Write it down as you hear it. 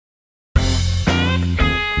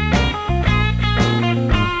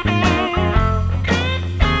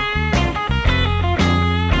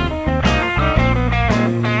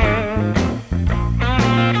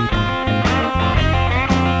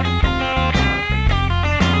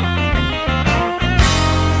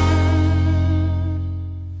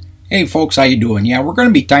Hey folks, how you doing? Yeah, we're going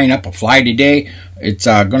to be tying up a fly today. It's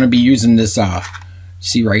going to be using this,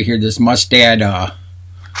 see right here, this Mustad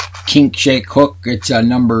kink shake hook. It's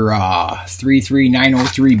number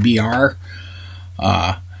 33903BR.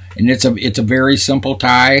 And it's a very simple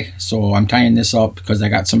tie. So I'm tying this up because I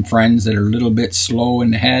got some friends that are a little bit slow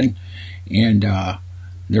in the head, and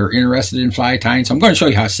they're interested in fly tying. So I'm going to show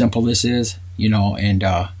you how simple this is, you know, and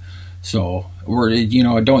so we're, you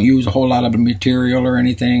know, don't use a whole lot of material or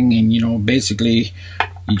anything, and you know, basically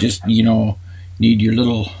you just, you know, need your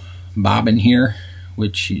little bobbin here,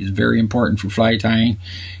 which is very important for fly tying,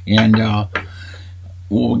 and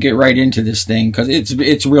we'll get right into this thing because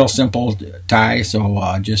it's real simple tie.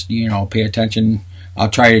 So just, you know, pay attention. I'll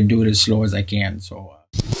try to do it as slow as I can. So